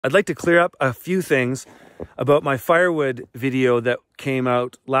I'd like to clear up a few things about my firewood video that came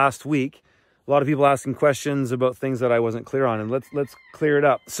out last week. A lot of people asking questions about things that I wasn't clear on, and let's clear it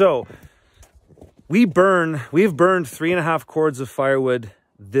up. So we've burned 3.5 cords of firewood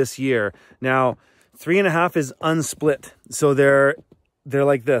this year. Now 3.5 is unsplit, so they're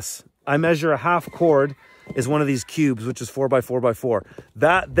like this. I measure a half cord is one of these cubes, which is 4 by 4 by 4.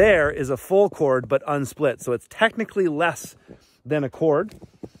 That there is a full cord but unsplit, so it's technically less than a cord.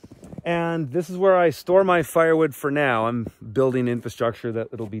 And this is where I store my firewood for now. I'm building infrastructure that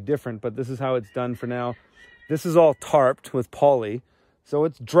it'll be different, but this is how it's done for now. This is all tarped with poly, so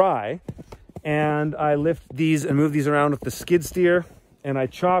it's dry. And I lift these and move these around with the skid steer, and I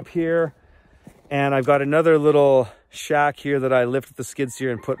chop here. And I've got another little shack here that I lift with the skid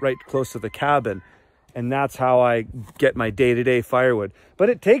steer and put right close to the cabin. And that's how I get my day-to-day firewood.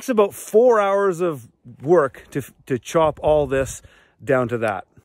 But it takes about 4 hours of work to chop all this down to that.